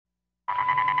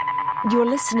You're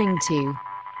listening to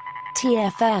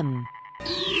TFM.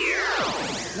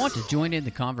 Want to join in the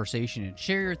conversation and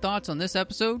share your thoughts on this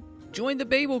episode? Join the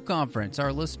Babel Conference,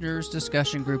 our listeners'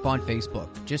 discussion group on Facebook.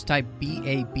 Just type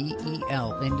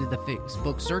BABEL into the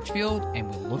Facebook search field, and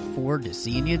we'll look forward to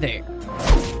seeing you there.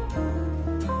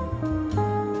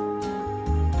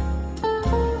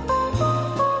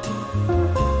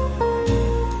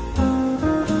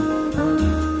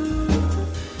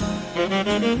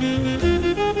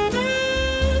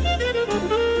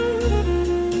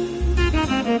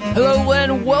 Hello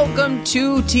and welcome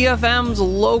to TFM's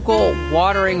local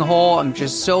watering hole. I'm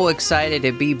just so excited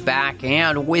to be back,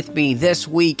 and with me this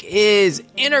week is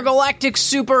intergalactic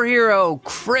superhero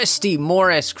Christy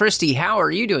Morris. Christy, how are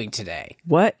you doing today?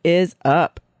 What is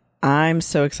up? I'm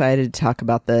so excited to talk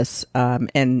about this.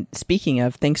 And speaking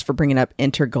of, thanks for bringing up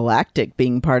intergalactic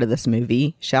being part of this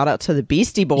movie. Shout out to the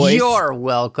Beastie Boys. You're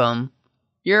welcome.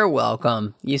 You're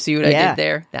welcome. You see what I did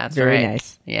there? That's very right.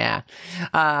 Nice. Yeah.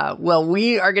 Well,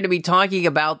 we are going to be talking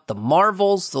about The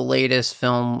Marvels, the latest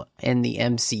film in the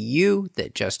MCU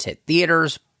that just hit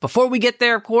theaters. Before we get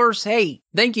there, of course, hey,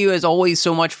 thank you as always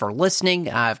so much for listening.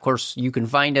 Of course, you can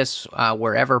find us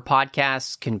wherever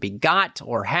podcasts can be got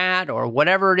or had or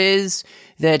whatever it is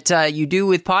that you do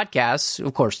with podcasts.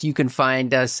 Of course, you can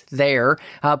find us there.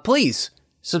 Please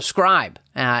subscribe,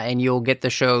 and you'll get the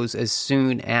shows as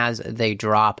soon as they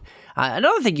drop.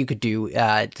 Another thing you could do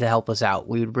to help us out,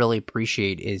 we would really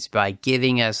appreciate, is by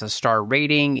giving us a star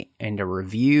rating and a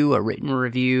review, a written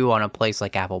review on a place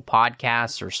like Apple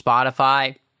Podcasts or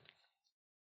Spotify.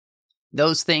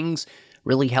 Those things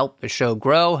really help the show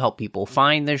grow, help people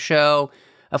find the show.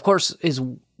 Of course, is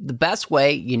the best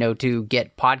way, to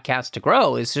get podcasts to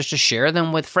grow is just to share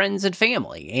them with friends and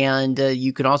family. And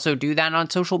you can also do that on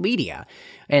social media.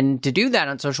 And to do that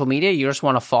on social media, you just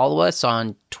want to follow us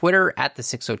on Twitter at the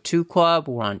 602 Club.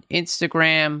 We're on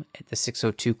Instagram at the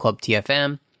 602 Club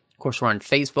TFM. Of course, we're on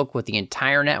Facebook with the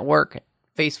entire network.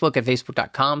 Facebook at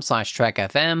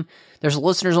facebook.com/TrekFM. There's a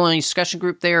listeners-only discussion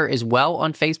group there as well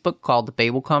on Facebook called the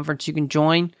Babel Conference you can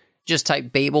join. Just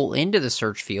type Babel into the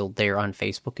search field there on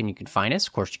Facebook and you can find us.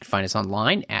 Of course, you can find us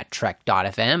online at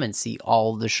trek.fm and see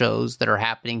all of the shows that are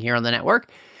happening here on the network.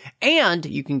 And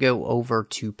you can go over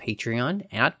to Patreon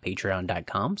at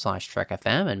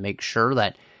patreon.com/TrekFM and make sure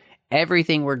that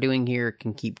everything we're doing here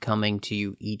can keep coming to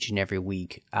you each and every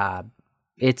week.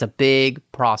 It's a big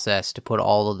process to put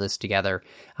all of this together.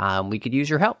 We could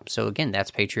use your help. So again, that's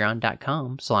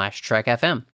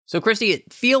patreon.com/TrekFM. So, Christy,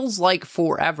 it feels like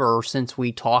forever since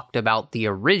we talked about the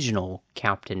original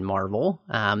Captain Marvel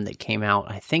that came out,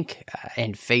 I think,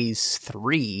 in Phase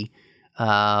 3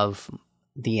 of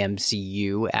the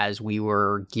MCU as we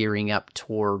were gearing up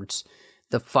towards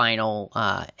the final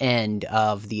end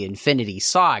of the Infinity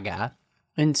Saga.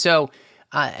 And so,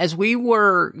 as we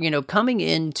were, coming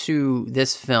into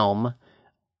this film,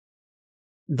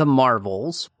 The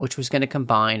Marvels, which was going to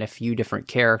combine a few different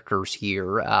characters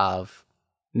here of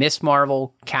Miss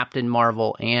Marvel, Captain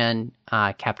Marvel, and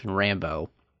Captain Rambeau.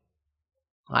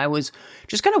 I was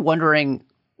just kind of wondering,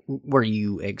 were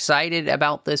you excited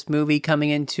about this movie coming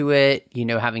into it?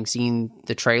 Having seen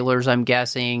the trailers, I'm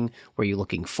guessing. Were you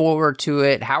looking forward to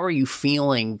it? How are you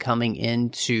feeling coming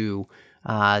into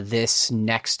this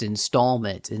next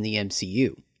installment in the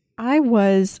MCU? I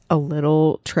was a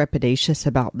little trepidatious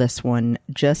about this one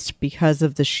just because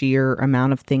of the sheer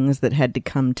amount of things that had to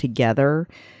come together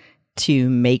to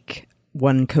make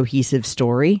one cohesive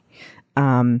story.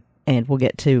 And we'll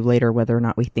get to later whether or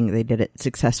not we think they did it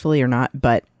successfully or not.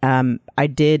 But I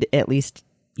did at least,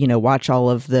 watch all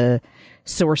of the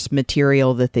source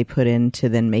material that they put into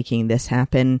then making this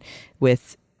happen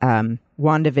with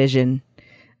WandaVision,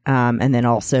 and then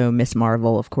also Miss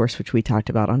Marvel, of course, which we talked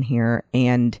about on here.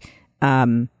 And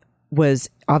was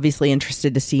obviously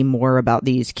interested to see more about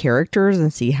these characters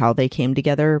and see how they came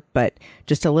together, but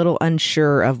just a little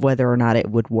unsure of whether or not it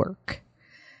would work.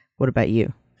 What about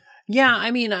you? Yeah,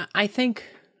 I mean, I think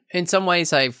in some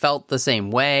ways I felt the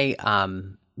same way. I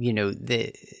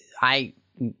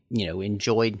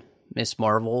enjoyed Miss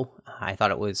Marvel. I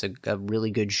thought it was a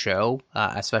really good show,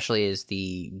 especially as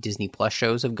the Disney Plus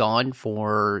shows have gone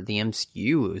for the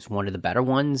MCU. It was one of the better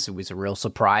ones. It was a real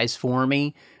surprise for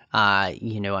me.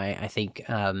 I think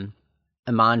Iman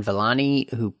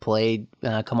Vellani, who played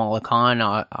Kamala Khan,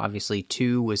 obviously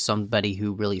too, was somebody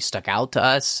who really stuck out to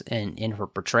us in her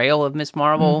portrayal of Miss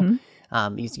Marvel.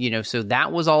 Mm-hmm. So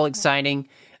that was all exciting.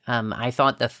 I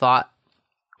thought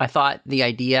the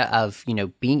idea of,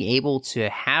 being able to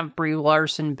have Brie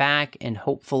Larson back and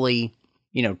hopefully,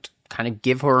 kind of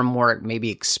give her a more maybe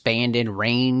expanded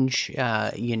range,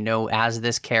 as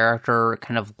this character,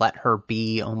 kind of let her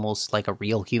be almost like a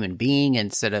real human being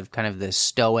instead of kind of this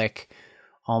stoic,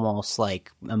 almost like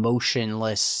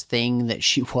emotionless thing that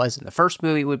she was in the first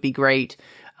movie would be great.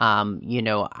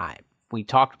 We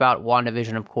talked about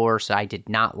WandaVision, of course. I did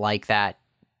not like that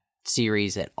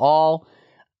series at all.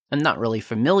 I'm not really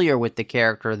familiar with the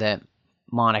character that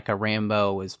Monica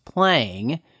Rambeau is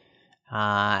playing.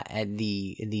 I don't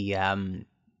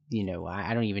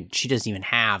even, she doesn't even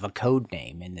have a code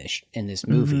name in this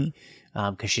movie,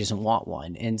 because she doesn't want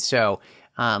one. And so,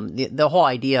 the whole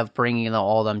idea of bringing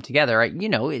all of them together,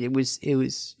 it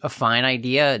was a fine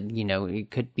idea.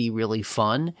 It could be really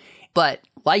fun, but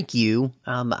like you,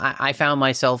 I found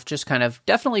myself just kind of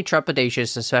definitely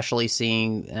trepidatious, especially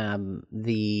seeing,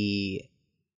 the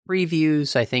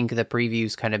previews. I think the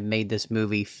previews kind of made this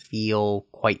movie feel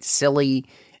quite silly.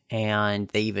 And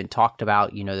they even talked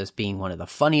about, this being one of the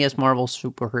funniest Marvel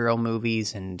superhero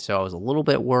movies. And so I was a little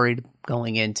bit worried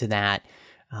going into that.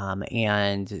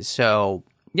 And so,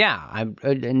 yeah, I'm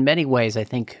in many ways, I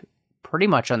think pretty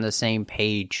much on the same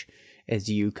page as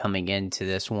you coming into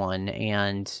this one.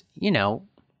 And, it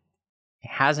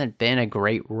hasn't been a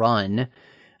great run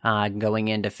going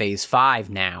into phase 5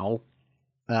 now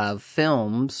of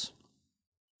films.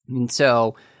 And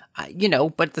so,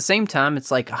 but at the same time,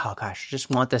 it's like, oh gosh, I just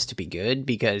want this to be good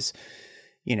because,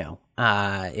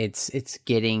 it's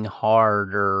getting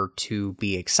harder to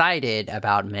be excited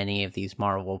about many of these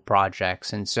Marvel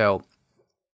projects. And so,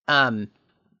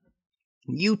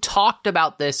 you talked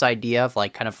about this idea of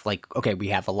okay, we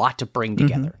have a lot to bring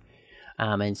together.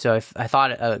 And so I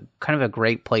thought kind of a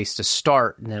great place to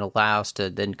start, and it allows to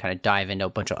then kind of dive into a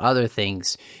bunch of other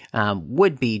things,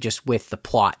 would be just with the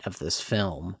plot of this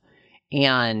film.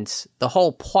 And the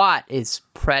whole plot is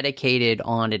predicated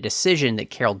on a decision that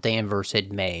Carol Danvers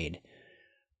had made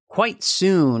quite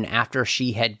soon after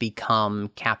she had become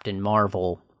Captain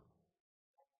Marvel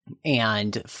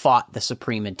and fought the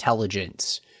Supreme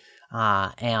Intelligence,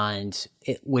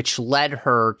 which led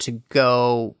her to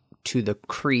go to the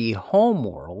Kree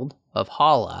homeworld of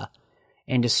Hala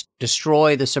and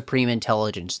destroy the Supreme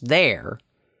Intelligence there,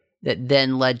 that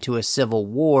then led to a civil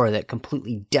war that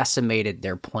completely decimated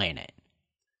their planet.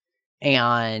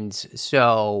 And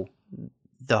so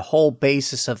the whole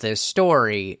basis of this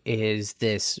story is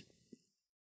this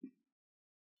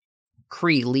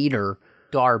Kree leader,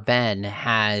 Dar-Ben,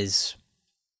 has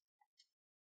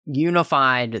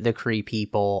unified the Kree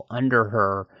people under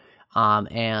her,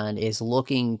 and is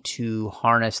looking to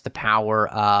harness the power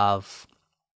of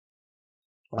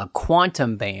a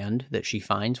quantum band that she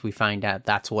finds. We find out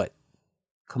that's what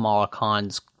Kamala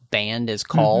Khan's band is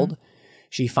called.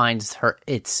 She finds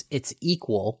its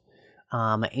equal,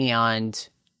 and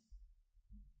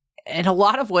in a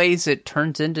lot of ways, it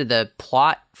turns into the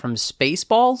plot from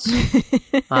Spaceballs,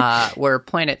 where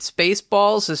planet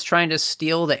Spaceballs is trying to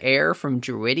steal the air from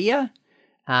Druidia,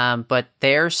 but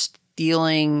they're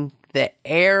stealing the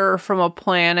air from a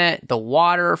planet, the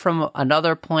water from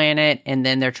another planet, and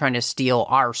then they're trying to steal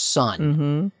our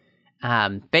sun.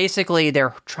 Basically,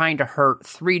 they're trying to hurt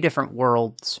 3 different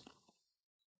worlds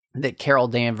that Carol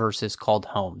Danvers has called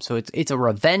home. So it's a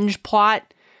revenge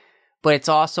plot, but it's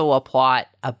also a plot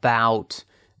about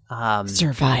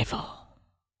survival.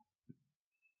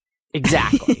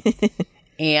 Exactly.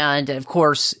 And of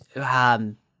course,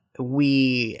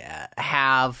 we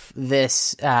have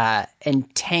this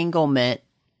entanglement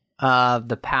of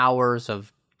the powers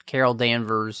of Carol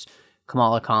Danvers,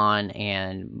 Kamala Khan,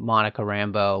 and Monica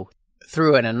Rambeau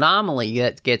through an anomaly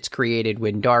that gets created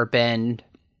when Dar-Ben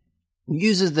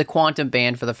uses the quantum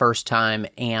band for the first time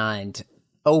and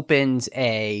opens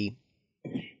a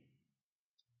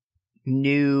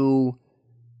new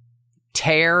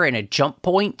tear and a jump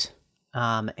point.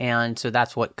 And so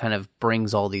that's what kind of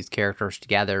brings all these characters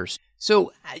together.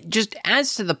 So just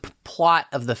as to the plot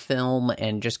of the film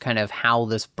and just kind of how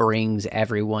this brings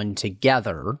everyone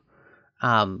together,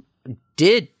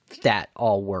 did that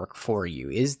all work for you?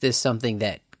 Is this something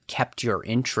that kept your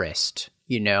interest,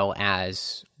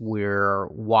 as we're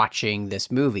watching this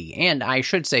movie? And I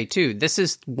should say, too, this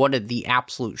is one of the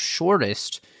absolute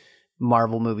shortest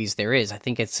Marvel movies there is. I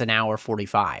think it's an hour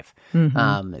 45.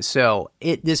 So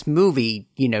this movie,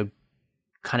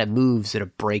 kind of moves at a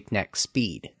breakneck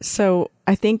speed. So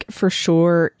I think for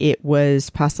sure it was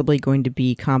possibly going to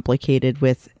be complicated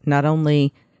with not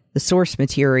only the source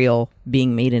material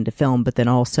being made into film, but then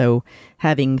also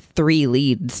having 3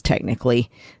 leads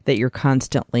technically that you're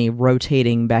constantly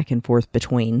rotating back and forth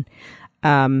between.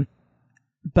 But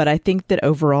I think that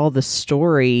overall the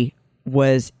story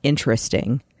was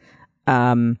interesting.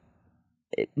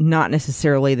 not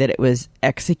necessarily that it was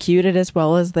executed as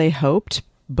well as they hoped,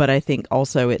 but I think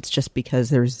also it's just because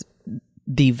there's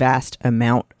the vast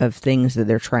amount of things that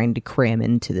they're trying to cram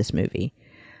into this movie.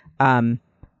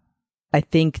 I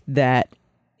think that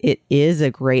it is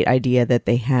a great idea that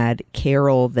they had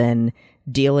Carol then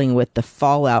dealing with the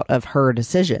fallout of her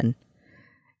decision,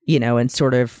 and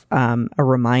sort of a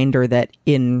reminder that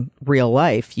in real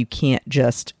life, you can't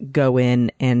just go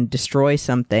in and destroy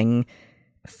something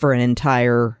for an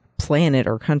entire planet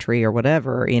or country or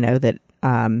whatever, that,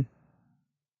 and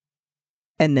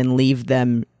then leave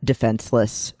them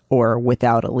defenseless or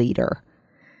without a leader.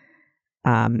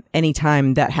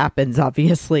 Anytime that happens,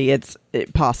 obviously it's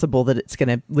possible that it's going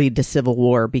to lead to civil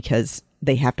war because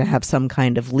they have to have some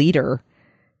kind of leader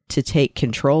to take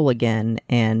control again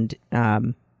and,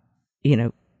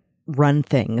 run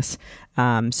things.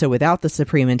 So without the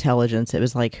Supreme Intelligence, it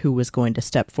was like, who was going to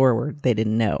step forward? They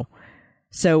didn't know.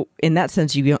 So in that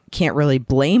sense, you can't really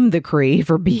blame the Kree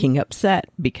for being upset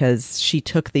because she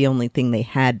took the only thing they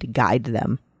had to guide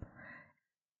them.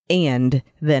 And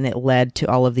then it led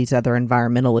to all of these other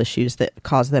environmental issues that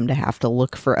caused them to have to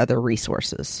look for other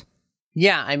resources.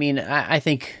 Yeah, I mean, I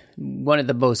think one of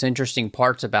the most interesting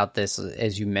parts about this,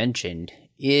 as you mentioned,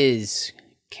 is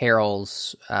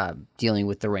Carol's dealing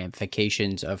with the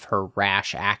ramifications of her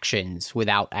rash actions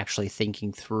without actually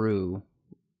thinking through,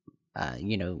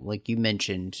 like you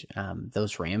mentioned,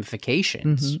 those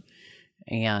ramifications. Mm-hmm.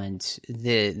 And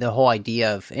the whole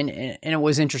idea of, and it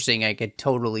was interesting, I could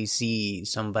totally see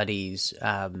somebody's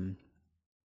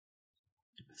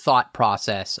thought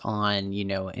process on,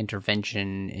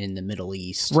 intervention in the Middle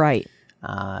East. Right.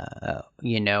 But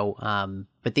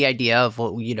the idea of,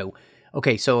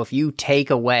 okay, so if you take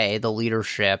away the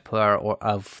leadership or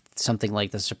of something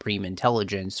like the Supreme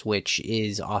Intelligence, which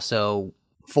is also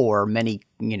for many,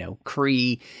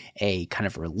 Kree, a kind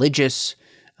of religious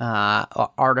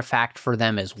artifact for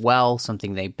them as well,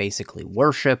 something they basically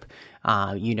worship.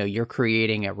 You're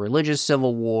creating a religious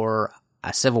civil war,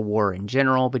 a civil war in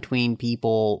general between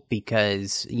people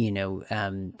because,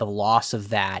 the loss of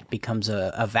that becomes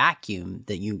a vacuum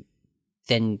that you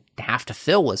then have to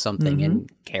fill with something. Mm-hmm. And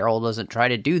Carol doesn't try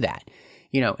to do that,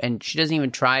 and she doesn't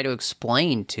even try to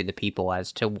explain to the people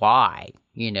as to why,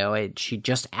 she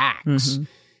just acts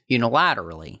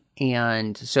unilaterally.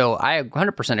 And so I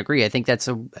 100% agree. I think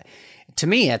to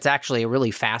me, that's actually a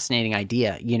really fascinating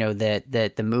idea,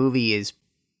 that the movie is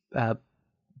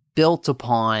built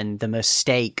upon the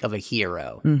mistake of a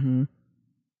hero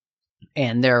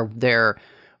and their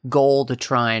goal to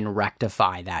try and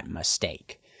rectify that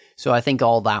mistake. So I think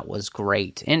all that was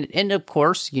great. And of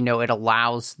course, it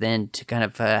allows then to kind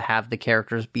of have the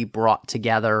characters be brought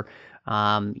together,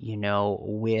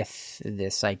 with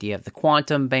this idea of the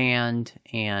quantum band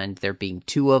and there being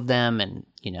two of them, and,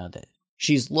 that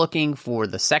she's looking for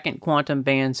the second quantum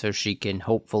band so she can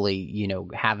hopefully,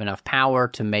 have enough power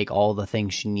to make all the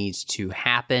things she needs to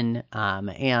happen.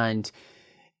 And,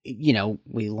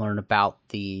 we learn about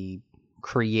the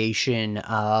creation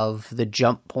of the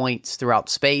jump points throughout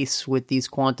space with these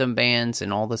quantum bands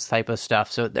and all this type of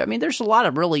stuff. So, I mean, there's a lot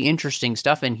of really interesting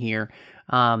stuff in here.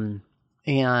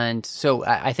 And so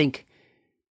I think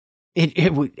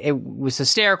it was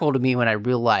hysterical to me when I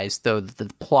realized, though, that the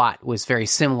plot was very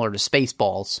similar to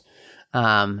Spaceballs.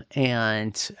 I'm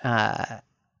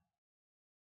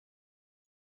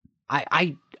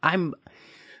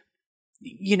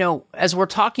as we're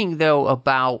talking though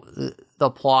about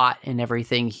the plot and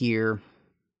everything here,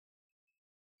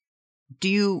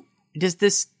 does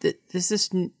this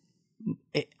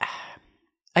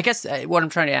I guess what I'm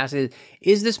trying to ask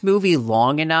is this movie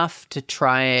long enough to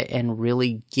try and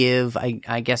really give,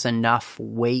 I guess, enough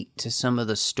weight to some of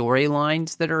the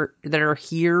storylines that are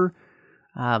here?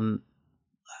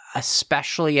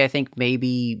 Especially, I think,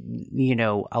 maybe,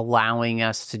 allowing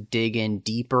us to dig in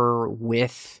deeper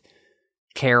with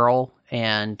Carol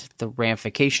and the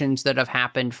ramifications that have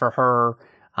happened for her,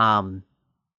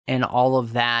 and all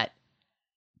of that.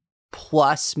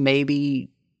 Plus, maybe,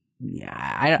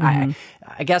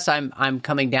 I guess I'm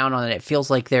coming down on it. It feels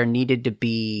like there needed to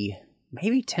be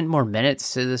maybe 10 more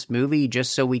minutes to this movie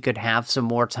just so we could have some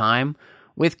more time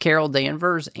with Carol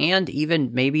Danvers and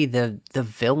even maybe the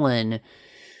villain,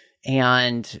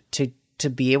 and to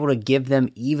be able to give them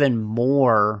even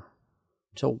more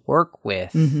to work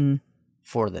with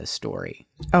for this story.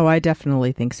 Oh, I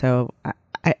definitely think so.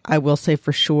 I will say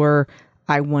for sure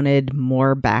I wanted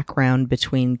more background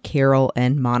between Carol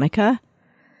and Monica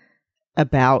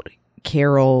about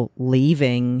Carol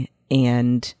leaving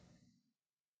and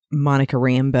Monica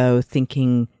Rambeau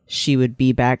thinking she would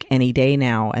be back any day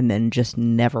now and then just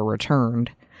never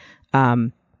returned.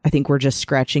 I think we're just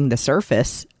scratching the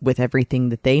surface with everything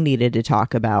that they needed to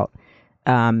talk about.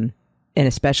 And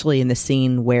especially in the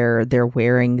scene where they're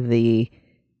wearing the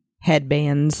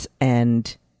headbands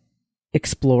and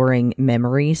exploring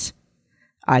memories,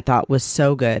 I thought was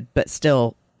so good. But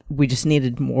still, we just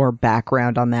needed more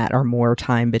background on that, or more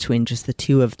time between just the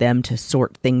two of them to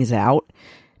sort things out,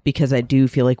 because I do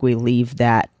feel like we leave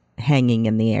that hanging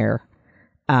in the air.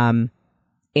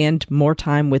 And more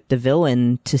time with the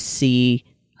villain to see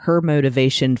her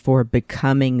motivation for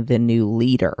becoming the new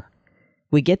leader.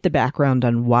 We get the background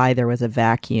on why there was a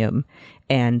vacuum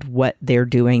and what they're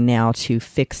doing now to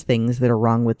fix things that are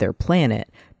wrong with their planet,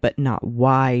 but not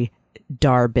why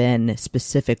Dar-Ben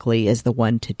specifically is the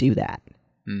one to do that.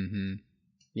 Mm-hmm.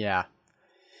 Yeah.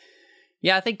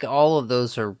 Yeah, I think all of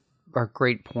those are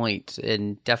great points,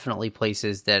 and definitely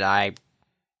places that I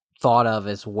thought of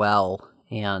as well.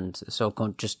 And so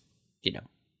just,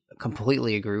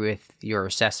 completely agree with your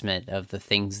assessment of the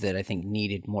things that I think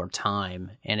needed more time.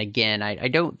 And again, I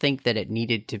don't think that it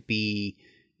needed to be,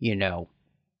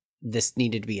 this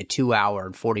needed to be a 2-hour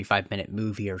and 45-minute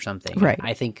movie or something. Right.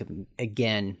 I think,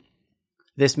 again,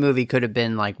 this movie could have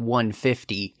been like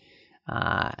 150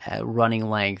 running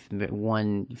length,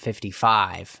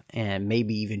 155, and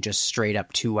maybe even just straight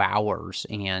up 2 hours.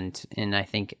 And I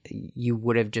think you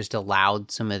would have just allowed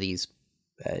some of these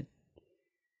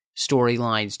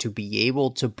storylines to be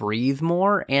able to breathe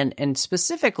more. And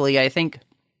specifically, I think,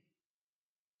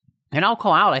 and I'll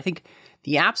call out, I think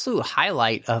the absolute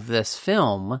highlight of this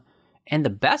film, and the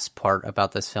best part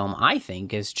about this film, I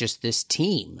think, is just this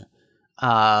team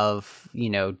of,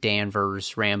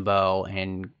 Danvers, Rambo,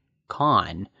 and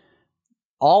Khan.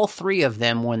 All three of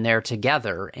them, when they're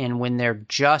together and when they're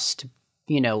just,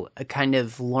 kind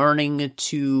of learning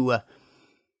to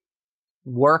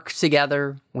work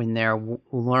together, when they're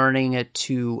learning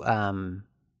to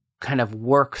kind of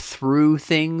work through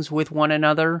things with one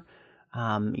another,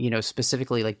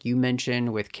 specifically like you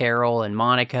mentioned with Carol and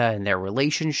Monica and their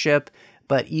relationship,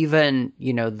 but even,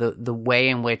 the way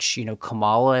in which,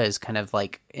 Kamala is kind of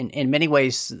like, in many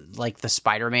ways, like the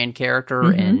Spider-Man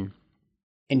character in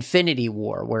Infinity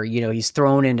War, where, he's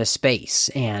thrown into space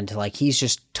and like he's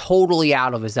just totally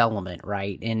out of his element,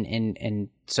 right? And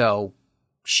so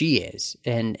she is.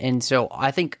 And so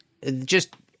I think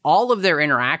just all of their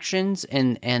interactions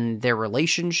and their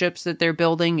relationships that they're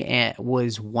building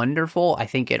was wonderful. I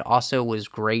think it also was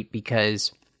great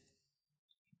because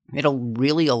it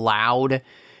really allowed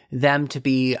them to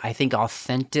be, I think,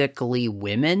 authentically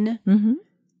women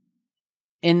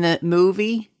in the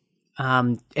movie,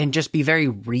 and just be very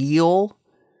real,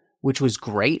 which was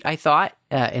great, I thought,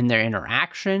 in their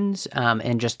interactions,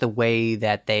 and just the way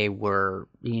that they were,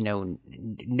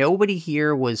 nobody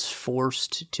here was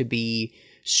forced to be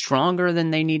stronger than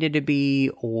they needed to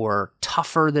be or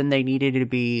tougher than they needed to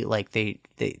be. Like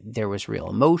there was real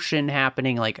emotion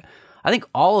happening. Like, I think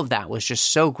all of that was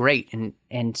just so great.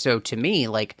 And so to me,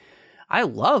 like, I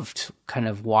loved kind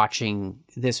of watching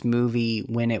this movie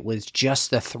when it was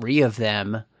just the three of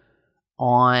them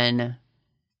on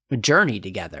a journey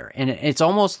together. And it's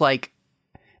almost like,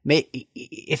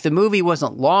 if the movie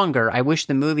wasn't longer, I wish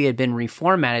the movie had been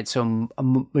reformatted so a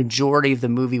majority of the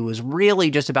movie was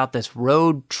really just about this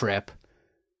road trip,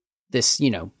 this,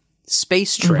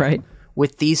 space trip, right,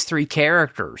 with these three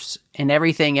characters, and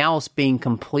everything else being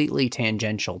completely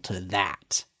tangential to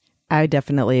that. I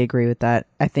definitely agree with that.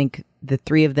 I think the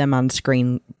three of them on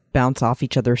screen bounce off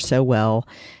each other so well.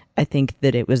 I think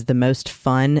that it was the most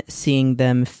fun seeing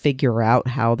them figure out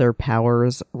how their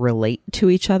powers relate to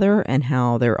each other and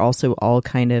how they're also all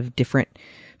kind of different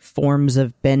forms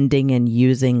of bending and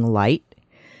using light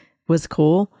was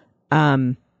cool.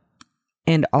 And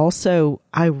also,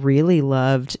 I really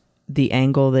loved the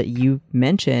angle that you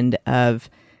mentioned of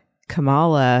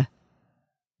Kamala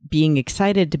being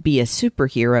excited to be a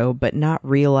superhero, but not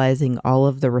realizing all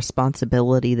of the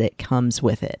responsibility that comes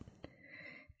with it.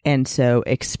 And so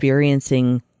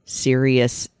experiencing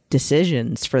serious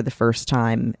decisions for the first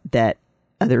time that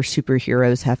other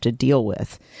superheroes have to deal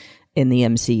with in the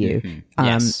MCU. Mm-hmm.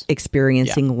 Yes.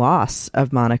 Experiencing loss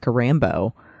of Monica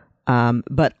Rambeau,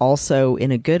 but also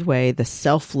in a good way, the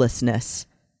selflessness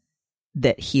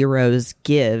that heroes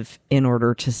give in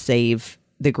order to save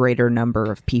the greater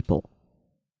number of people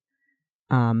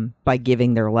by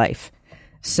giving their life.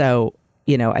 So,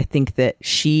 I think that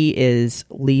she is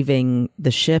leaving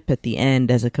the ship at the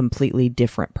end as a completely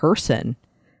different person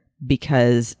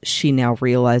because she now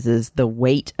realizes the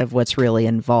weight of what's really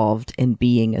involved in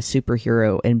being a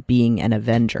superhero and being an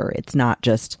Avenger. It's not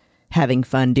just having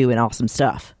fun doing awesome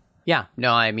stuff. Yeah,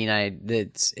 no, I mean,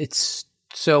 it's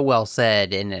so well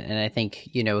said. And I think,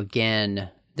 again,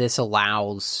 this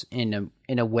allows in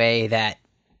a way that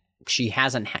she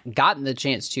hasn't gotten the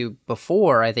chance to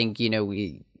before. I think,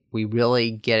 we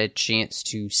really get a chance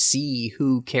to see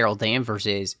who Carol Danvers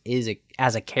is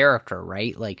as a character,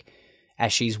 right? Like,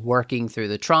 as she's working through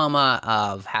the trauma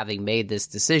of having made this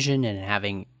decision and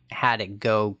having had it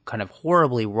go kind of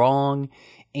horribly wrong,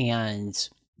 and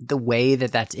the way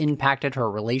that that's impacted her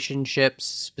relationships,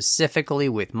 specifically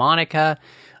with Monica.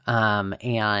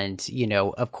 And,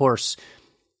 of course,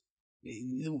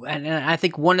 and I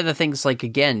think one of the things, like,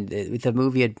 again, if the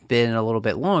movie had been a little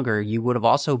bit longer, you would have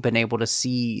also been able to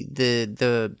see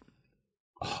the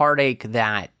heartache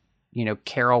that,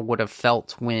 Carol would have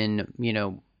felt when,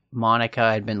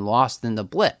 Monica had been lost in the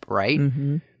blip, right?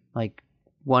 Mm-hmm. Like,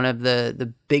 one of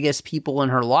the biggest people in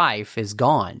her life is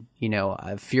gone.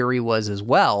 Fury was as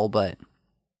well, but,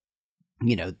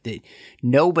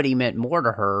 nobody meant more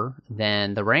to her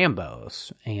than the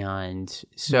Rambos. And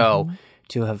so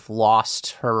to have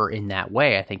lost her in that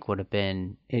way, I think would have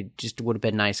been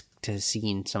nice to have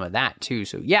seen some of that too.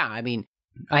 So yeah, I mean,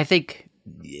 I think,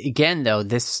 again, though,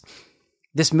 this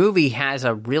movie has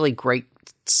a really great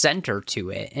center to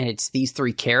it, and it's these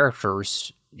three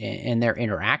characters and their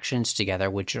interactions together,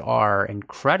 which are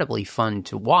incredibly fun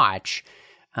to watch.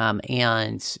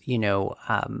 It's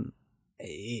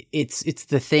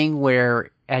the thing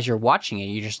where, as you're watching it,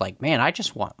 you're just like, man, I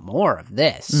just want more of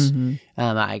this. Mm-hmm.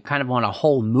 I kind of want a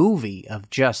whole movie of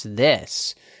just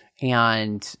this.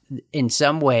 And in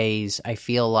some ways, I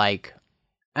feel like,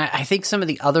 I think some of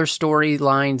the other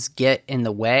storylines get in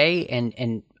the way,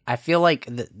 and I feel like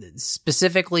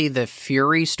specifically the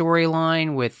Fury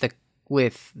storyline with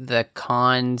the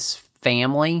Khan's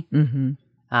family, mm-hmm.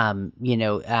 And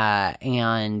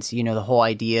the whole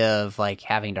idea of, like,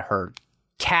 having to herd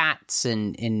cats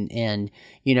and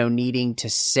needing to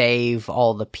save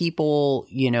all the people,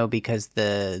 because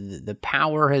the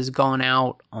power has gone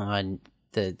out on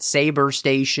the Saber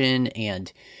station,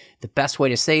 and the best way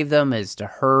to save them is to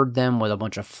herd them with a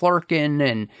bunch of Flurkin.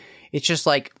 And it's just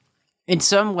like, in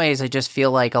some ways, I just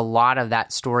feel like a lot of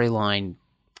that storyline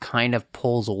kind of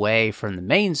pulls away from the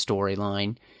main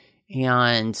storyline.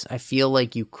 And I feel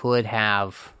like you could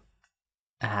have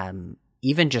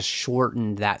even just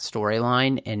shortened that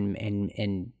storyline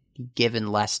and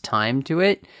given less time to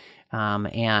it,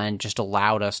 and just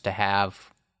allowed us to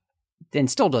have, and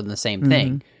still done the same thing,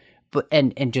 mm-hmm. but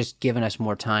and just given us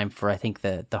more time for, I think,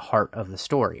 the heart of the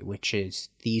story, which is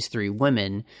these three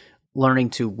women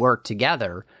learning to work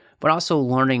together, but also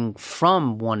learning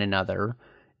from one another,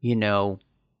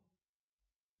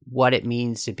 what it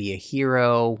means to be a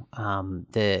hero,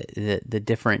 the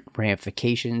different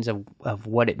ramifications of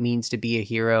what it means to be a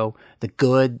hero, the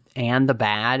good and the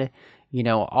bad,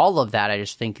 all of that. I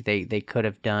just think they could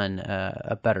have done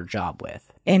a better job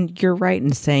with. And you're right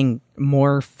in saying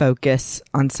more focus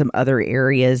on some other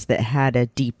areas that had a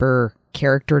deeper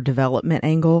character development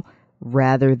angle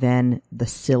rather than the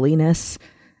silliness,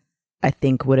 I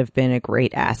think would have been a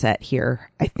great asset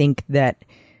here. I think that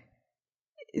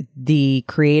the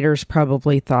creators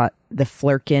probably thought the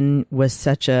Flurkin was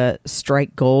such a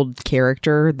strike gold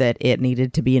character that it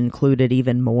needed to be included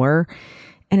even more.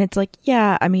 And it's like,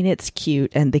 yeah, I mean, it's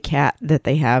cute, and the cat that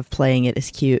they have playing it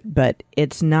is cute, but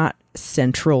it's not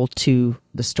central to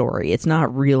the story. It's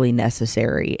not really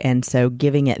necessary. And so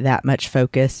giving it that much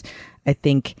focus, I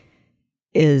think,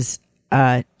 is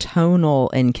a tonal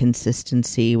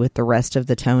inconsistency with the rest of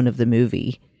the tone of the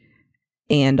movie.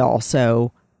 And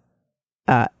also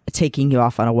taking you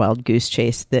off on a wild goose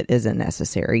chase that isn't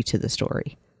necessary to the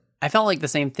story. I felt like the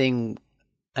same thing,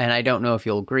 and I don't know if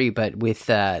you'll agree, but with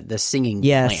the singing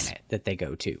planet that they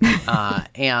go to.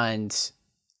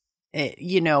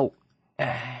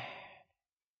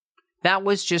 That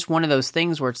was just one of those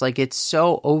things where it's like, it's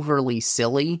so overly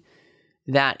silly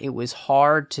that it was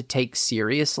hard to take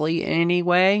seriously in any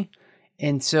way.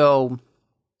 And so,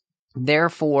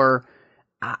 therefore,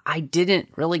 I didn't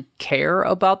really care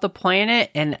about the planet.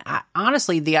 And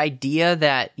honestly, the idea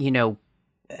that,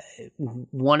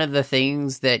 one of the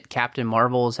things that Captain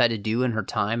Marvel has had to do in her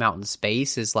time out in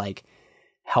space is, like,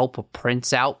 help a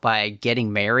prince out by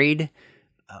getting married,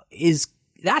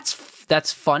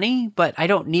 that's funny, but I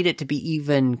don't need it to be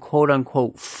even quote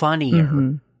unquote funnier.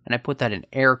 Mm-hmm. And I put that in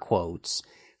air quotes,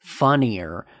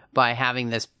 funnier, by having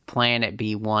this planet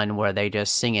be one where they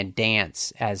just sing and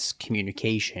dance as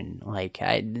communication. Like,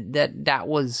 that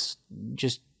was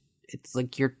just, it's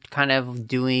like you're kind of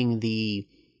doing the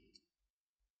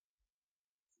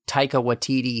Taika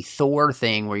Waititi Thor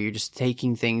thing where you're just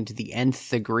taking things to the nth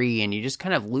degree, and you just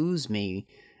kind of lose me.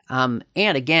 And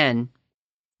again,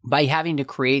 by having to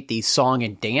create these song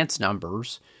and dance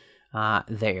numbers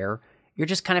there, you're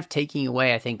just kind of taking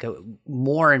away, I think,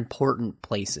 more important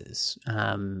places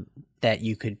that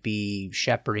you could be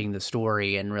shepherding the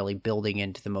story and really building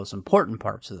into the most important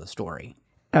parts of the story.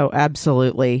 Oh,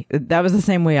 absolutely. That was the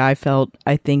same way I felt.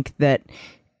 I think that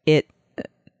it,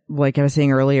 like I was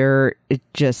saying earlier, it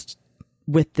just,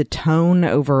 with the tone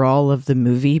overall of the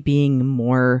movie being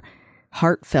more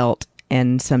heartfelt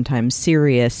and sometimes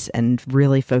serious and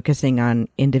really focusing on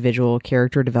individual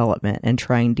character development and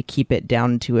trying to keep it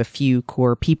down to a few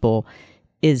core people,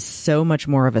 is so much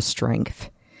more of a strength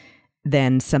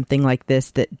than something like this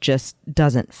that just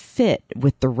doesn't fit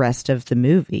with the rest of the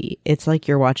movie. It's like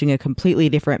you're watching a completely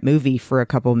different movie for a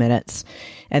couple minutes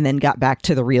and then got back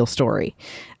to the real story.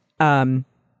 And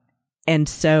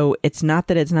so it's not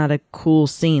that it's not a cool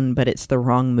scene, but it's the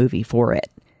wrong movie for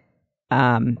it.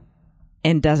 And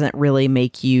doesn't really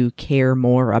make you care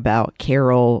more about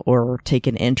Carol or take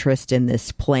an interest in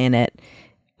this planet,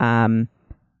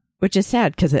 which is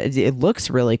sad because it looks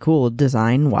really cool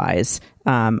design-wise.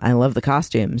 I love the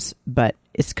costumes, but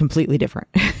it's completely different.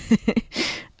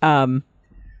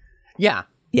 Yeah.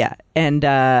 Yeah, and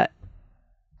I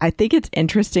think it's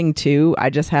interesting, too,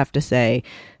 I just have to say,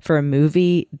 for a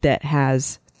movie that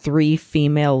has 3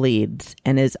 female leads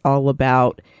and is all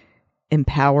about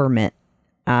empowerment,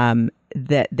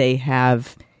 that they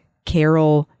have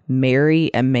Carol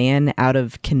marry a man out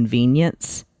of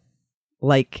convenience,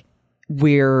 like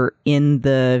we're in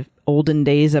the olden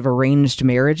days of arranged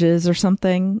marriages or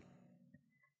something.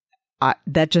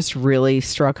 That just really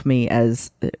struck me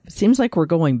as, it seems like we're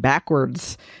going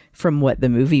backwards from what the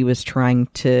movie was trying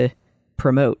to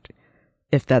promote,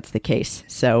 if that's the case.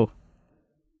 So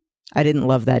I didn't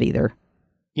love that either.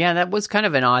 Yeah, that was kind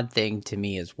of an odd thing to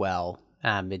me as well.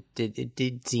 It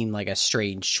did seem like a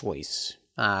strange choice.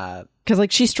 Because,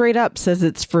 like, she straight up says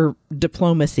it's for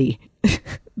diplomacy.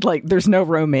 Like, there's no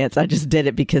romance. I just did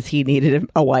it because he needed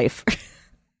a wife.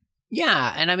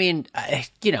 Yeah, and I mean, I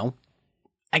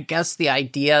guess the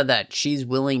idea that she's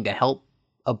willing to help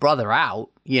a brother out,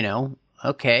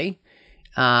 okay.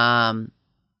 But,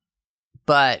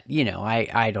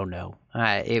 I don't know.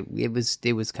 It was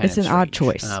kind of strange. It's an odd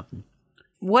choice.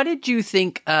 What did you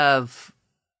think of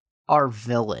our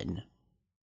villain?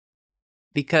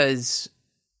 Because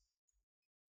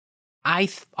I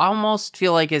almost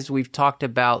feel like, as we've talked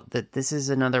about, that this is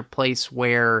another place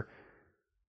where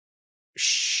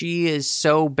she is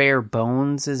so bare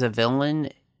bones as a villain.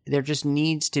 There just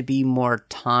needs to be more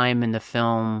time in the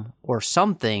film or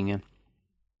something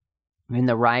in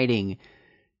the writing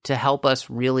to help us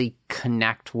really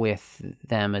connect with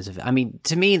them as I mean,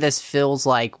 to me, this feels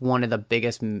like one of the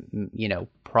biggest,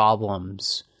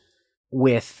 problems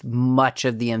with much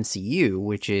of the MCU,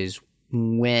 which is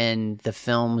when the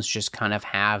films just kind of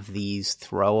have these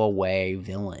throwaway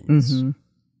villains. Mm-hmm.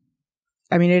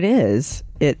 I mean, it is.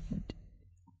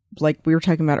 Like we were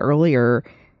talking about earlier,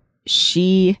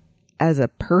 she as a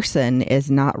person is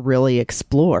not really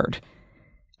explored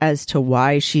as to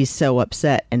why she's so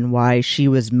upset and why she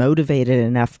was motivated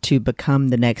enough to become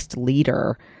the next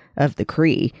leader of the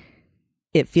Kree.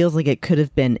 It feels like it could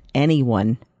have been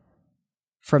anyone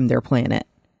from their planet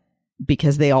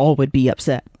because they all would be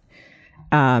upset.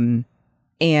 And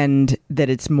that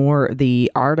it's more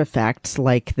the artifacts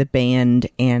like the band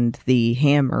and the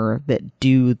hammer that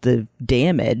do the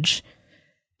damage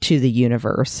to the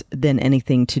universe than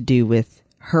anything to do with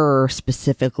her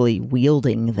specifically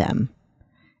wielding them.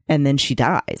 And then she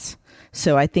dies.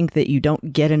 So I think that you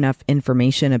don't get enough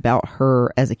information about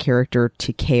her as a character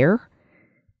to care.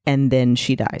 And then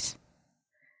she dies.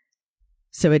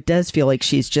 So it does feel like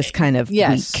she's just kind of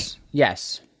weak.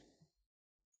 Yes.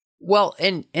 Well,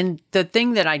 and the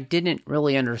thing that I didn't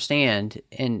really understand,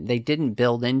 and they didn't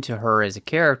build into her as a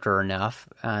character enough,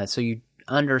 so you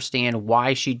understand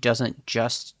why she doesn't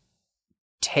just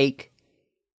take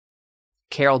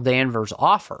Carol Danvers'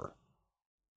 offer.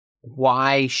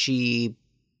 Why she,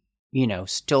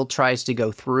 still tries to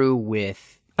go through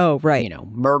with,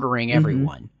 murdering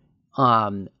everyone.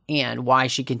 And why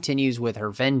she continues with her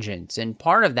vengeance. And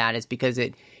part of that is because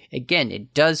it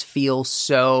does feel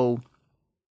so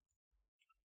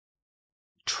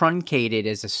truncated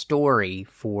as a story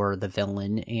for the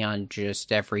villain and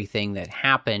just everything that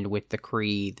happened with the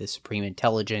Kree, the Supreme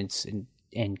Intelligence,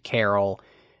 and Carol,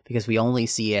 because we only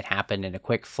see it happen in a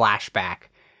quick flashback,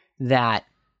 that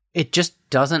it just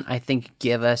doesn't, I think,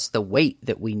 give us the weight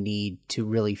that we need to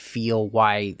really feel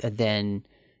why then,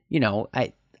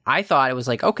 I thought it was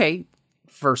like, okay,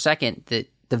 for a second, that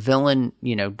the villain,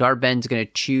 Dar-Ben's going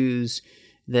to choose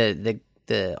the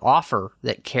the offer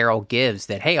that Carol gives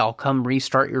that, hey, I'll come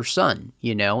restart your son,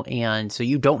 and so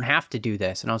you don't have to do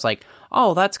this. And I was like,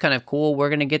 oh, that's kind of cool. We're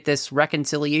going to get this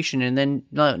reconciliation. And then,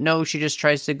 no, she just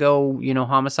tries to go,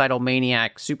 homicidal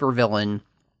maniac supervillain.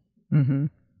 Mm-hmm.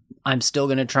 I'm still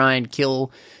going to try and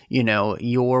kill,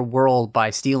 your world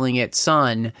by stealing its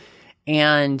son.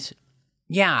 And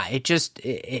yeah, it just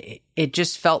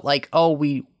felt like, oh,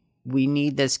 we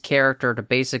need this character to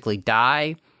basically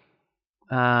die,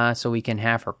 so we can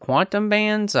have her quantum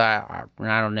bands. I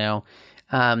don't know.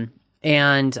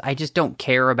 And I just don't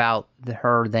care about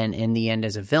her then in the end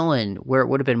as a villain, where it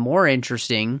would have been more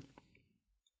interesting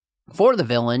for the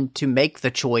villain to make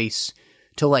the choice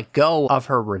to let go of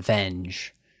her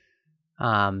revenge,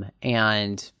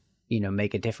 and,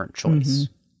 make a different choice.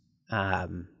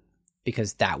 Mm-hmm.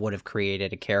 Because that would have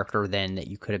created a character then that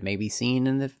you could have maybe seen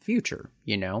in the future,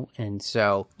 and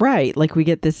so... Right, like we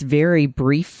get this very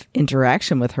brief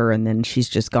interaction with her and then she's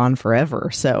just gone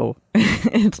forever, so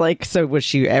it's like, so was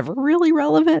she ever really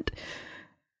relevant?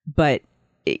 But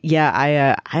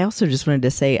yeah, I also just wanted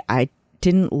to say I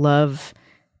didn't love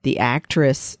the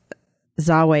actress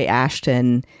Zawe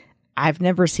Ashton. I've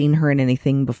never seen her in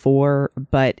anything before,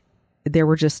 but there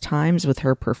were just times with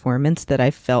her performance that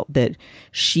I felt that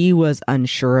she was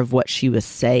unsure of what she was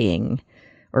saying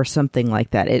or something like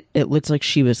that. It looks like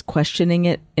she was questioning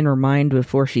it in her mind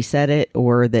before she said it,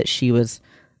 or that she was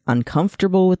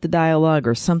uncomfortable with the dialogue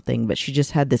or something, but she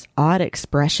just had this odd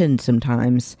expression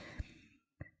sometimes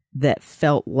that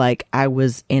felt like I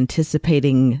was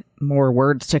anticipating more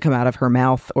words to come out of her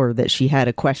mouth, or that she had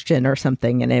a question or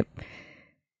something, and it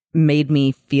made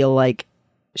me feel like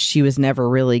she was never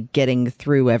really getting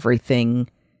through everything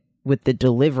with the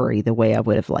delivery the way I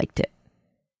would have liked it.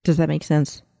 Does that make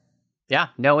sense? Yeah,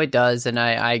 no, it does. And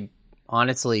I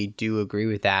honestly do agree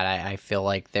with that. I feel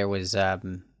like there was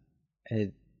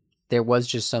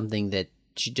just something that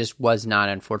she just was not,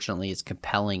 unfortunately, as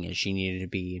compelling as she needed to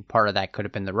be. And part of that could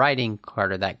have been the writing.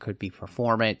 Part of that could be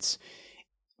performance.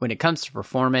 When it comes to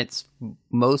performance,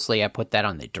 mostly I put that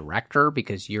on the director,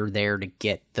 because you're there to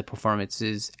get the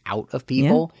performances out of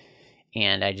people. Yeah.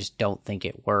 And I just don't think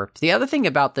it worked. The other thing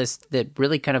about this that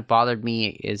really kind of bothered me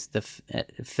is the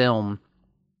film.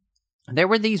 There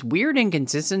were these weird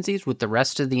inconsistencies with the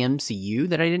rest of the MCU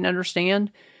that I didn't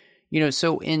understand.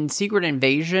 So in Secret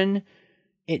Invasion,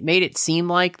 it made it seem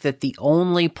like that the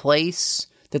only place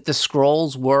that the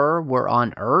Skrulls were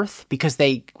on Earth, because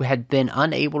they had been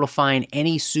unable to find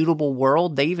any suitable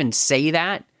world. They even say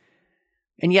that.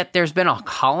 And yet there's been a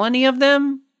colony of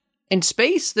them in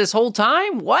space this whole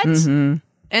time? What? Mm-hmm.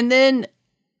 And then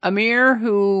Amir,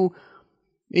 who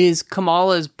is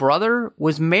Kamala's brother,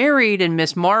 was married in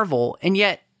Miss Marvel, and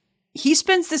yet he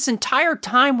spends this entire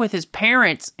time with his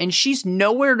parents, and she's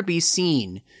nowhere to be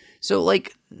seen. So,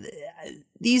 like,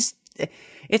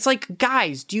 it's like,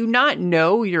 guys, do you not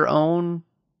know your own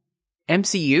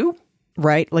MCU?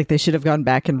 Right? Like, they should have gone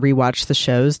back and rewatched the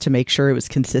shows to make sure it was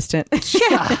consistent.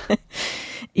 Yeah.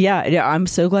 Yeah, I'm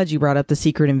so glad you brought up the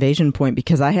Secret Invasion point,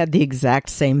 because I had the exact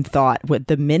same thought. With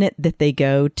the minute that they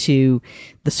go to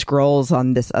the Skrulls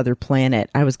on this other planet,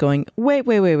 I was going, wait.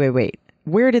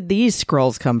 Where did these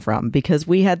Skrulls come from? Because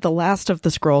we had the last of the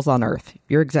Skrulls on Earth.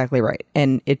 You're exactly right.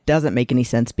 And it doesn't make any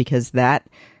sense, because that,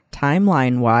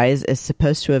 timeline-wise, is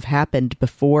supposed to have happened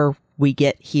before we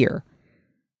get here.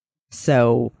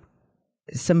 So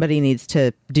somebody needs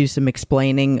to do some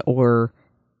explaining or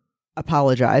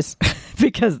apologize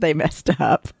because they messed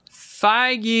up.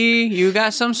 Feige, you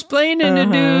got some splaining to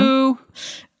do.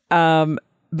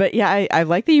 But yeah, I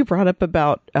like that you brought up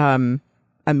about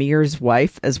Amir's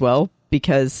wife as well,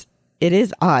 because it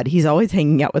is odd. He's always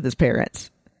hanging out with his parents.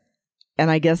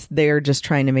 And I guess they're just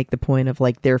trying to make the point of,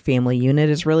 like, their family unit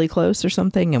is really close or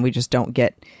something, and we just don't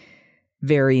get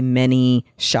very many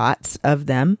shots of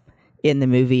them in the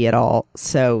movie at all.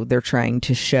 So they're trying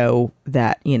to show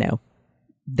that,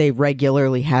 they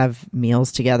regularly have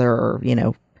meals together, or,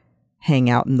 hang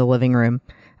out in the living room,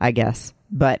 I guess.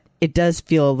 But it does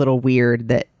feel a little weird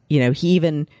that, he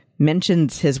even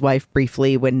mentions his wife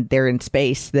briefly when they're in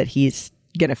space, that he's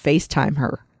going to FaceTime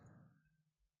her.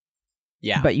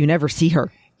 Yeah. But you never see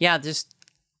her. Yeah,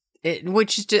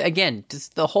 which is, again,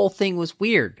 just the whole thing was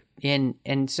weird. And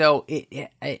so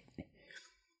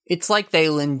it's like they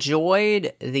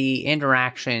enjoyed the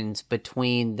interactions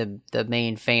between the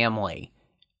main family,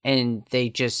 and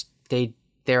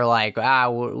they're like,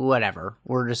 whatever,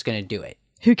 we're just going to do it.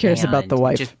 Who cares about the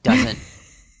wife? It just doesn't.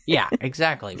 Yeah,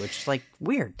 exactly. Which is, like,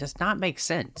 weird. Does not make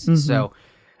sense. Mm-hmm. So,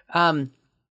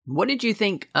 what did you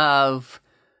think of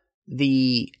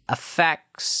the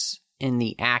effects and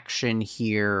the action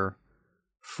here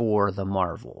for the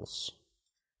Marvels?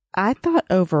 I thought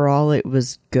overall it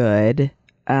was good.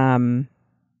 I've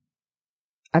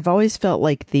always felt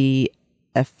like the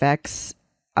effects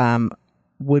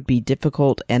would be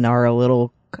difficult and are a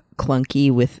little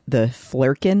clunky with the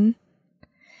Flurkin,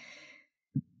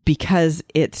 because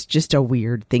it's just a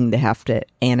weird thing to have to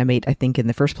animate, I think, in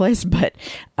the first place. But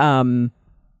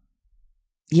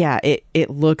yeah, it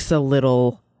looks a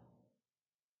little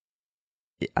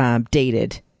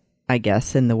dated, I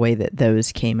guess, in the way that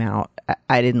those came out.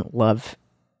 I didn't love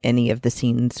any of the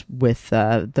scenes with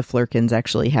the Flurkins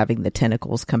actually having the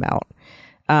tentacles come out.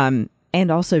 And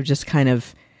also just kind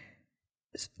of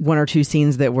one or two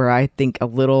scenes that were, I think, a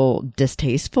little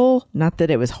distasteful. Not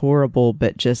that it was horrible,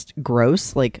 but just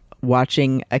gross. Like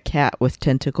watching a cat with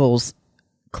tentacles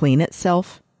clean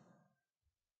itself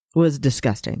was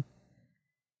disgusting.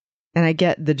 And I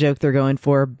get the joke they're going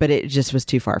for, but it just was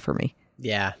too far for me.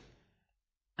 Yeah.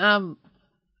 I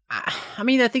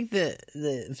mean, I think the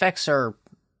effects are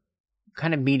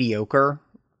kind of mediocre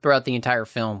throughout the entire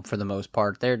film for the most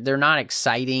part. They're not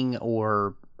exciting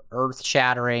or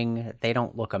earth-shattering. They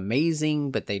don't look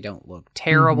amazing, but they don't look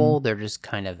terrible. They're just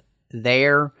kind of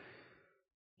there.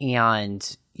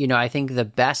 And, you know, I think the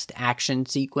best action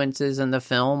sequences in the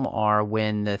film are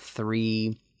when the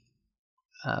three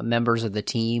members of the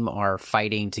team are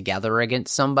fighting together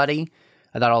against somebody.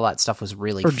 I thought all that stuff was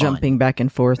really fun. Or jumping back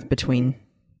and forth between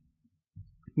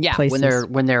places.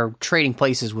 when they're trading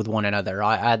places with one another.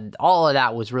 All of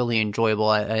that was really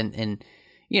enjoyable. And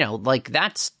you know, like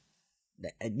that's,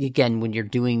 again, when you're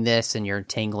doing this and you're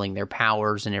entangling their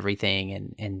powers and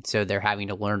everything, and so they're having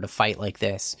to learn to fight like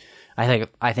this.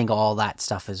 I think all that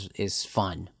stuff is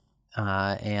fun.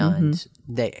 And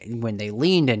when they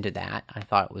leaned into that, I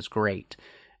thought it was great.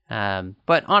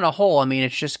 But on a whole, I mean,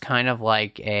 it's just kind of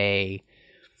like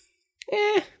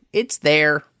it's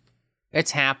there.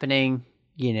 It's happening.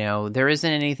 You know, there isn't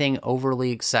anything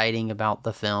overly exciting about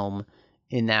the film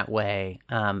in that way.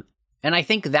 And I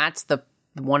think that's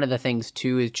one of the things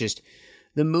too, is just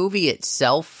the movie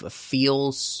itself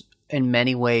feels in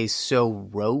many ways so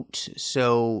rote,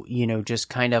 so, you know, just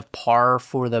kind of par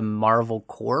for the Marvel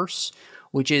course,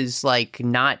 which is like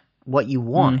not what you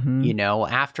want. You know,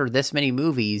 after this many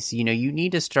movies, you know, you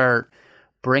need to start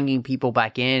bringing people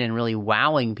back in and really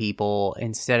wowing people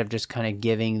instead of just kind of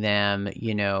giving them,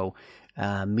 you know,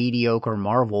 mediocre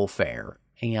Marvel fare.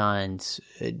 And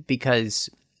because,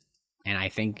 and I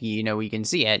think, you know, we can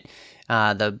see it,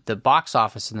 the box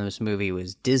office in this movie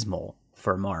was dismal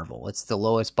for Marvel. It's the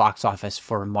lowest box office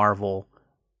for a Marvel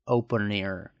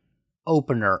opener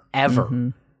ever.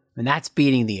 And that's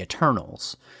beating the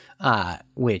Eternals,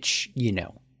 which, you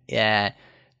know,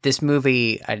 this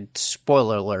movie,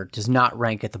 spoiler alert, does not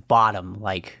rank at the bottom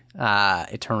like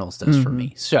Eternals does for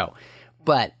me. So,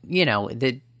 but, you know,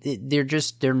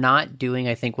 they're not doing,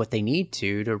 I think, what they need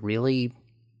to really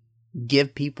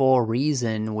give people a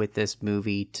reason with this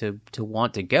movie to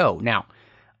want to go. Now,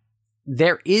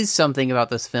 there is something about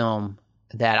this film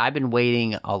that I've been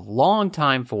waiting a long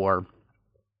time for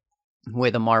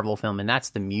with a Marvel film, and that's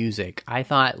the music. I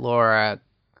thought Laura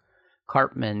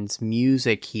Cartman's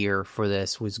music here for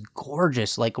this was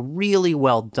gorgeous, like really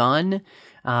well done,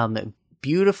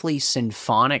 beautifully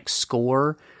symphonic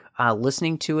score.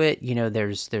 Listening to it, you know,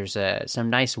 there's some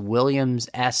nice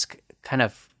Williams-esque kind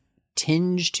of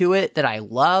tinge to it that I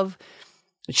love.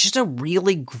 It's just a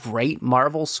really great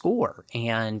Marvel score,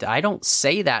 and I don't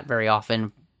say that very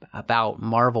often about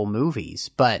Marvel movies,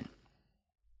 but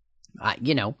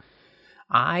you know,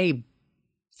 I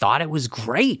thought it was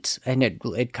great, and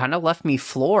it kind of left me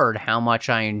floored how much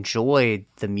I enjoyed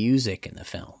the music in the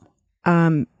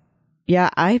film. Yeah,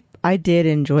 I did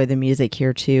enjoy the music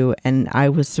here too, and I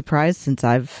was surprised, since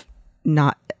I've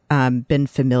not been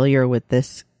familiar with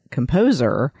this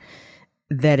composer,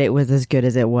 that it was as good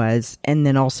as it was. And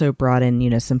then also brought in, you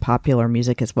know, some popular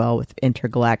music as well with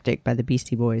Intergalactic by the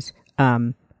Beastie Boys.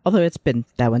 Although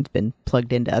that one's been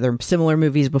plugged into other similar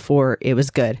movies before. It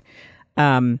was good.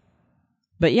 But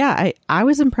yeah, I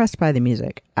was impressed by the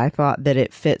music. I thought that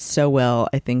it fit so well.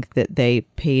 I think that they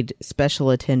paid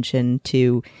special attention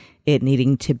to it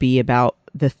needing to be about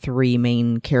the three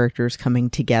main characters coming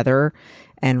together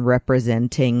and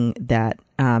representing that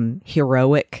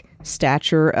heroic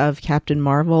stature of Captain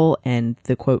Marvel, and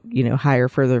the quote, you know, higher,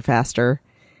 further, faster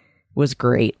was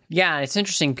great. Yeah, it's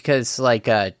interesting because, like,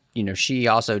 you know, she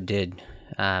also did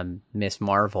Miss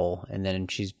Marvel, and then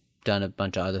she's done a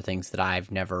bunch of other things that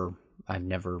I've never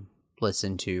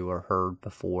listened to or heard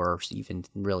before, or even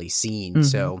really seen.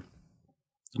 So,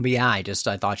 but yeah, I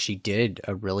thought she did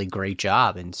a really great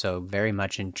job, and so very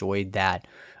much enjoyed that.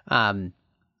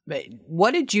 But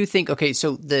what did you think? Okay,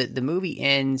 so the movie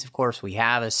ends. Of course, we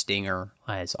have a stinger,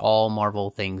 as all Marvel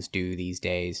things do these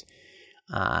days.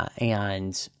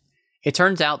 And it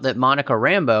turns out that Monica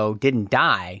Rambeau didn't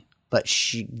die, but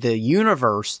the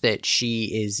universe that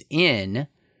she is in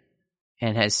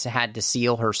and has had to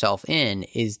seal herself in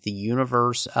is the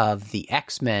universe of the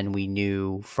X-Men we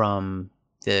knew from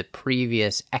the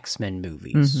previous X-Men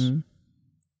movies. Mm-hmm.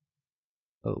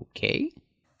 Okay.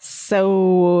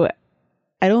 So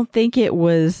I don't think it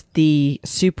was the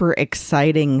super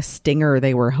exciting stinger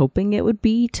they were hoping it would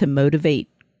be to motivate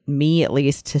me, at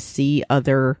least, to see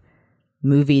other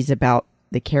movies about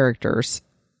the characters.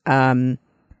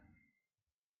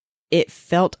 It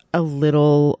felt a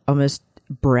little almost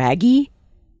braggy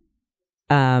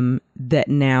that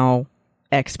now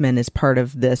X-Men is part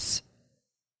of this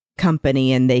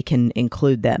company and they can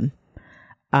include them.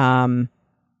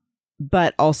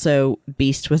 But also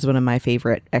Beast was one of my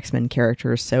favorite X-Men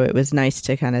characters, so it was nice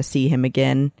to kind of see him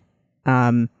again.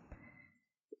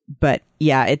 But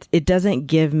yeah, it doesn't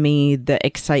give me the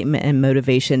excitement and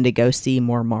motivation to go see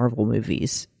more Marvel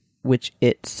movies, which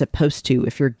it's supposed to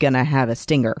if you're gonna have a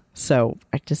stinger. So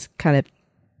I just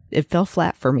it fell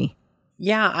flat for me.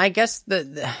 Yeah, I guess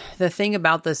the thing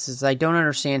about this is I don't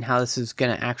understand how this is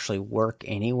going to actually work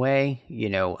anyway. We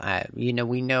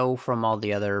know from all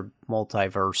the other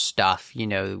multiverse stuff,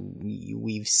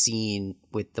 we've seen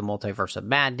with the Multiverse of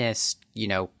Madness,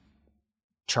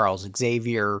 Charles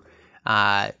Xavier,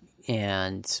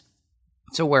 and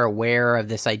so we're aware of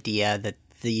this idea that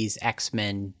these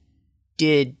X-Men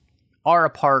are a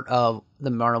part of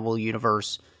the Marvel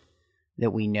universe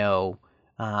that we know,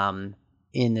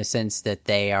 in the sense that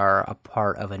they are a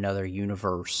part of another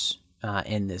universe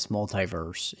in this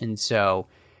multiverse. And so,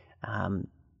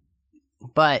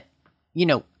 but,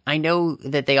 I know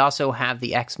that they also have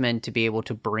the X-Men to be able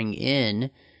to bring in,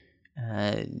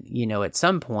 at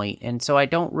some point. And so I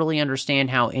don't really understand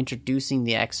how introducing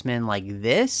the X-Men like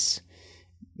this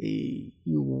it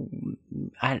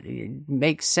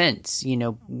makes sense,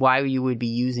 why you would be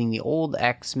using the old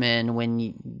X-Men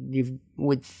when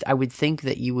I would think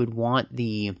that you would want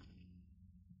the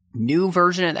new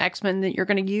version of the X-Men that you're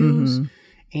going to use.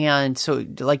 Mm-hmm. And so,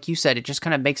 like you said, it just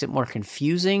kind of makes it more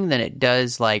confusing than it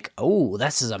does like, oh,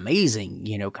 this is amazing,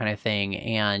 kind of thing.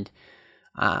 And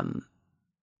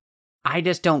I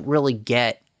just don't really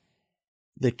get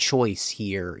the choice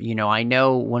here. I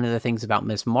know one of the things about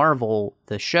Ms. Marvel,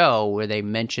 the show, where they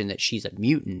mention that she's a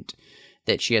mutant,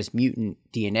 that she has mutant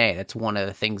DNA. That's one of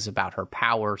the things about her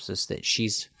powers, is that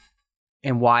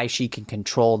and why she can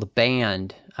control the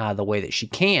band the way that she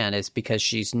can is because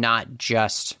she's not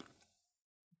just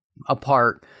a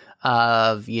part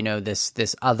of,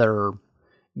 this other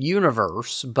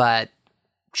universe, but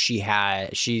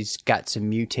she's got some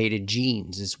mutated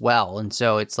genes as well. And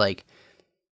so it's like,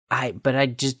 I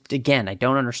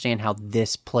don't understand how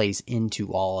this plays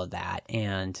into all of that.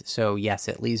 And so, yes,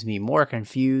 it leaves me more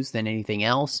confused than anything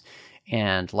else.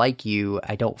 And like you,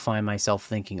 I don't find myself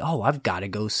thinking, oh, I've got to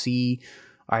go see,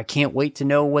 or I can't wait to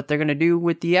know what they're going to do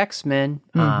with the X-Men.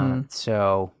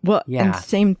 Mm-hmm. And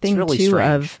same thing really too,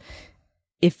 strange. Of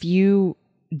if you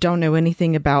don't know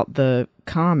anything about the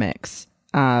comics,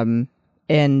 and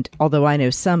although I know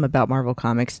some about Marvel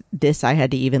Comics, this I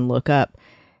had to even look up.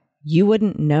 You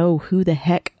wouldn't know who the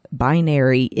heck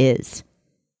Binary is.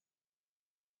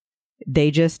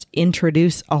 They just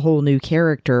introduce a whole new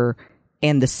character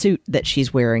and the suit that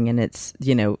she's wearing. And it's,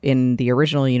 in the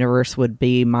original universe would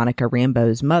be Monica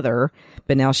Rambeau's mother,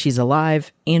 but now she's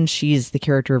alive and she's the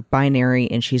character of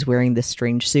Binary and she's wearing this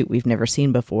strange suit we've never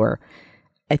seen before.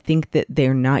 I think that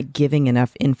they're not giving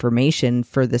enough information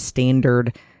for the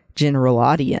standard general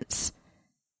audience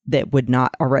that would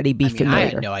not already be familiar. I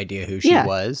had no idea who she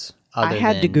was. I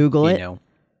had to Google it.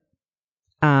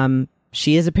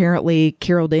 She is apparently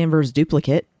Carol Danvers'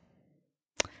 duplicate.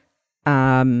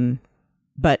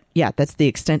 But yeah, that's the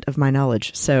extent of my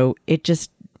knowledge. So it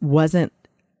just wasn't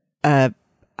a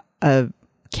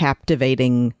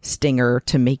captivating stinger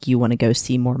to make you want to go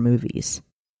see more movies.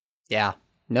 Yeah.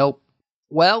 Nope.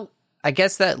 Well, I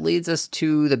guess that leads us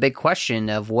to the big question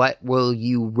of what will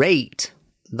you rate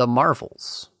the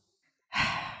Marvels?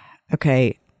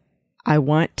 Okay, I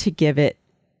want to give it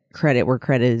credit where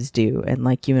credit is due. And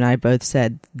like you and I both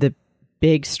said, the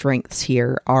big strengths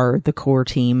here are the core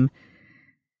team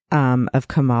of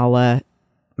Kamala,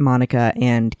 Monica,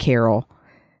 and Carol.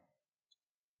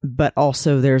 But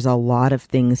also there's a lot of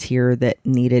things here that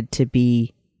needed to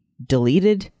be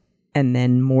deleted and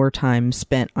then more time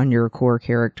spent on your core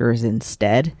characters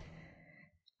instead.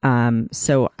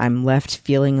 So I'm left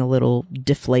feeling a little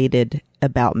deflated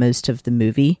about most of the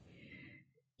movie.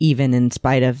 even in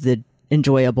spite of the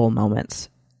enjoyable moments.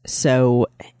 So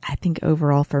I think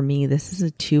overall for me, this is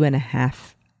a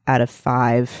 2.5 out of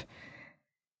 5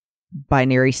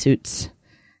 binary suits,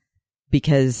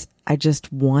 because I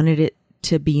just wanted it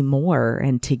to be more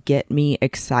and to get me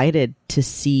excited to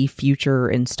see future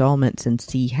installments and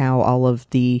see how all of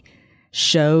the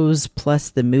shows plus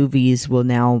the movies will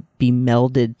now be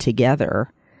melded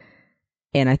together.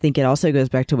 And I think it also goes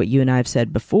back to what you and I have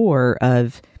said before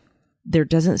of there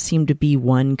doesn't seem to be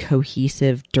one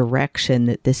cohesive direction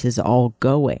that this is all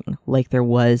going, like there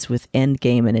was with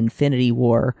Endgame and Infinity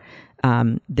War,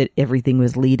 that everything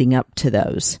was leading up to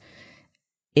those.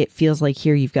 It feels like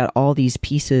here you've got all these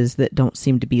pieces that don't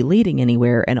seem to be leading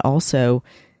anywhere. And also,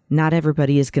 not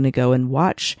everybody is going to go and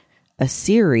watch a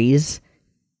series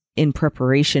in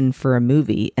preparation for a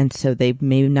movie. And so they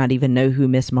may not even know who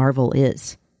Miss Marvel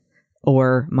is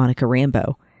or Monica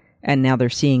Rambeau. And now they're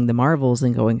seeing the Marvels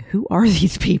and going, who are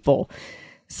these people?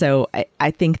 So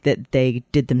I think that they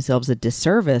did themselves a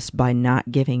disservice by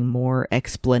not giving more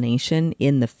explanation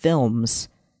in the films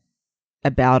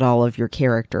about all of your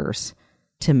characters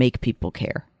to make people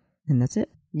care. And that's it.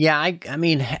 Yeah, I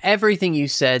mean, everything you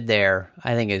said there,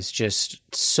 I think is just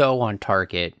so on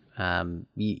target.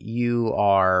 You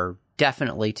are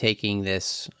definitely taking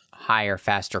this higher,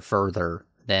 faster, further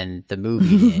than the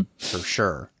movie did, for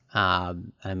sure. I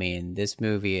mean, this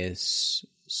movie is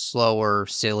slower,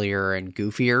 sillier, and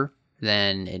goofier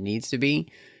than it needs to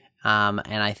be. And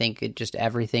I think just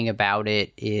everything about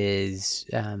it is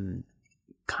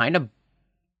kind of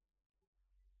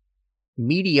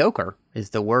mediocre is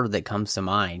the word that comes to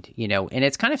mind, you know, and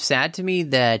it's kind of sad to me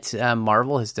that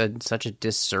Marvel has done such a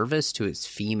disservice to its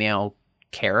female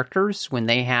characters when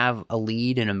they have a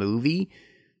lead in a movie.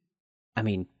 I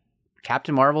mean,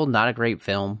 Captain Marvel, not a great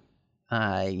film.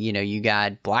 You know, you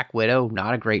got Black Widow,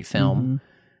 not a great film.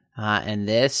 And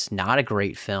this, not a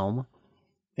great film.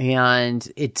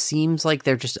 And it seems like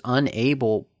they're just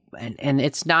unable. And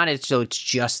it's not as though it's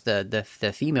just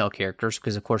the female characters,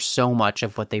 because of course so much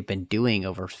of what they've been doing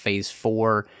over phase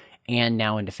 4 and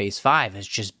now into phase 5 has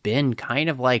just been kind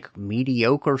of like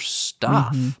mediocre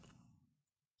stuff.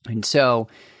 And so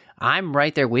I'm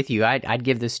right there with you. I'd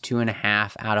give this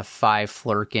 2.5 out of 5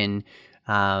 Flurkin.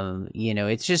 You know,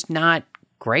 it's just not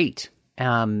great.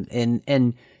 And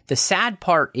the sad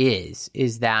part is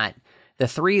that the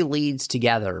 3 leads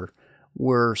together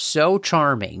were so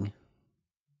charming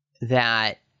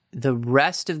that the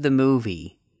rest of the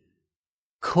movie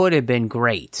could have been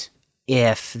great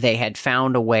if they had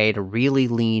found a way to really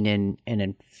lean in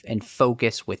and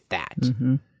focus with that.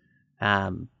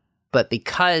 But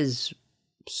because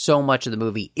so much of the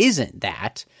movie isn't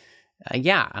that,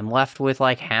 I'm left with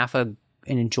like half an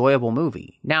enjoyable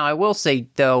movie. Now, I will say,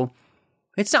 though,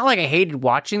 it's not like I hated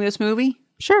watching this movie.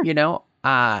 Sure. You know,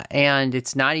 and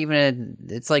it's not even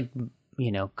it's like,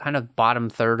 you know, kind of bottom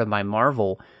third of my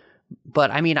Marvel.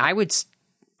 But I mean, I'd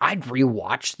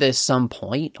rewatch this some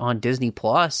point on Disney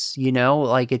Plus, you know,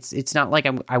 like it's not like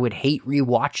I would hate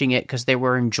rewatching it because there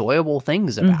were enjoyable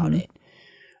things about it.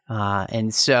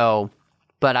 And so,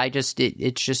 but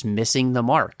it's just missing the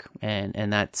mark,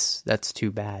 and that's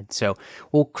too bad. So,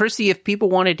 well, Chrissy, if people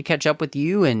wanted to catch up with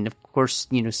you and of course,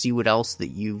 you know, see what else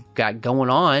that you've got going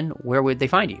on, where would they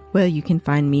find you? Well, you can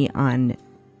find me on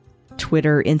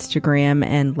Twitter, Instagram,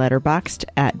 and Letterboxd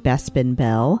at Bespin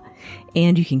Bell.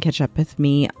 And you can catch up with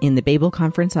me in the Babel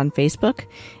Conference on Facebook.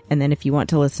 And then if you want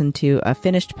to listen to a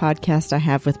finished podcast I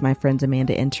have with my friends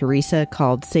Amanda and Teresa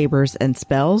called Sabers and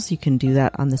Spells, you can do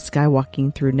that on the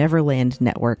Skywalking Through Neverland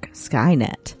network,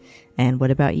 Skynet. And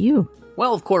what about you?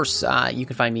 Well, of course, you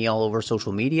can find me all over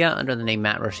social media under the name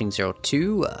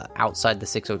MattRushing02. Outside the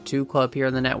 602 Club here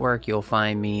on the network, you'll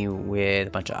find me with a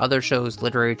bunch of other shows,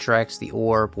 Literary Treks, The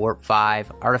Orb, Warp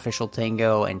 5, Artificial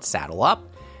Tango, and Saddle Up.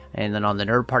 And then on the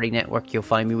Nerd Party Network, you'll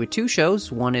find me with 2 shows.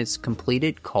 One is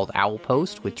completed, called Owl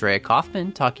Post, with Drea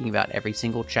Kaufman, talking about every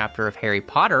single chapter of Harry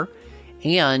Potter,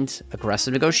 and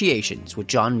Aggressive Negotiations with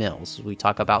John Mills. We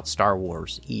talk about Star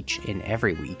Wars each and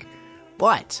every week.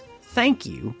 But thank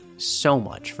you so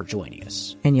much for joining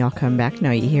us. And y'all come back now,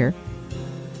 you hear?